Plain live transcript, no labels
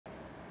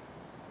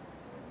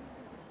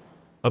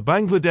A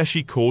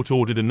Bangladeshi court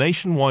ordered a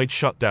nationwide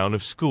shutdown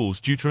of schools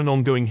due to an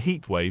ongoing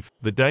heatwave,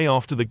 the day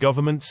after the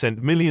government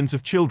sent millions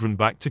of children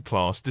back to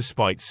class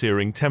despite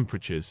searing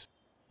temperatures.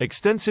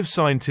 Extensive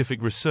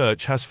scientific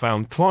research has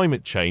found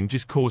climate change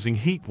is causing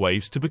heat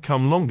waves to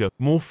become longer,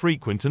 more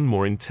frequent and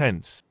more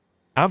intense.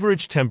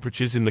 Average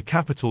temperatures in the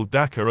capital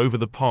Dhaka over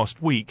the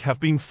past week have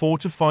been 4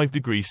 to 5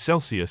 degrees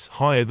Celsius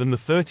higher than the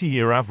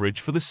 30-year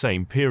average for the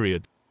same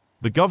period.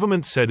 The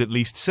government said at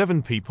least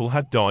 7 people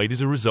had died as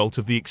a result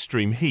of the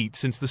extreme heat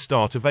since the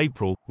start of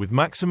April, with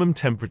maximum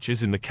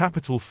temperatures in the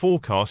capital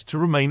forecast to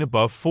remain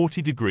above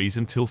 40 degrees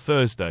until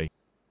Thursday.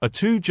 A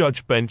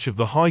 2-judge bench of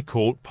the High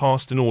Court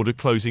passed an order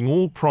closing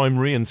all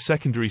primary and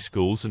secondary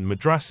schools and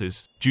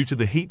madrasas due to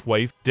the heat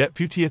wave,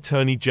 Deputy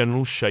Attorney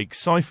General Sheikh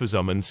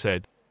Saifuzaman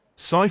said.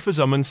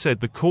 Saifuzaman said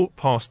the court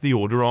passed the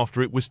order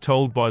after it was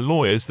told by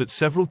lawyers that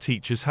several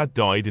teachers had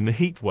died in the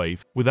heat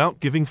wave,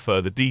 without giving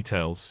further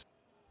details.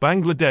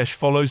 Bangladesh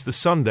follows the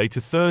Sunday to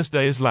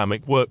Thursday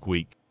Islamic work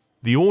week.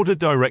 The order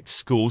directs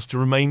schools to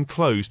remain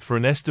closed for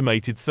an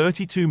estimated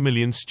 32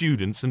 million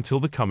students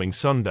until the coming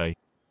Sunday.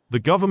 The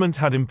government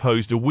had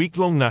imposed a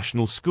week-long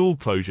national school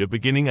closure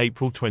beginning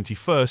April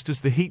 21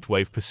 as the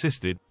heatwave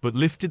persisted, but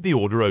lifted the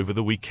order over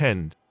the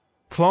weekend.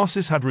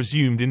 Classes had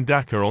resumed in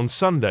Dhaka on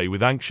Sunday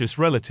with anxious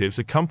relatives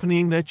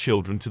accompanying their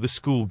children to the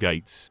school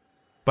gates.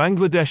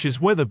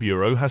 Bangladesh's Weather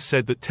Bureau has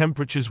said that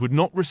temperatures would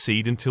not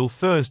recede until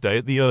Thursday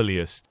at the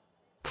earliest.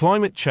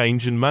 Climate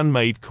change and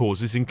man-made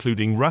causes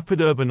including rapid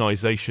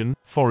urbanization,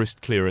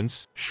 forest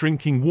clearance,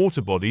 shrinking water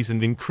bodies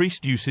and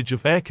increased usage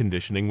of air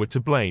conditioning were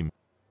to blame.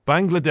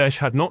 Bangladesh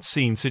had not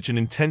seen such an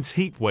intense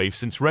heat wave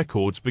since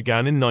records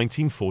began in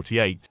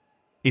 1948.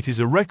 It is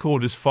a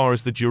record as far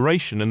as the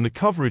duration and the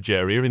coverage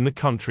area in the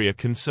country are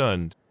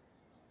concerned.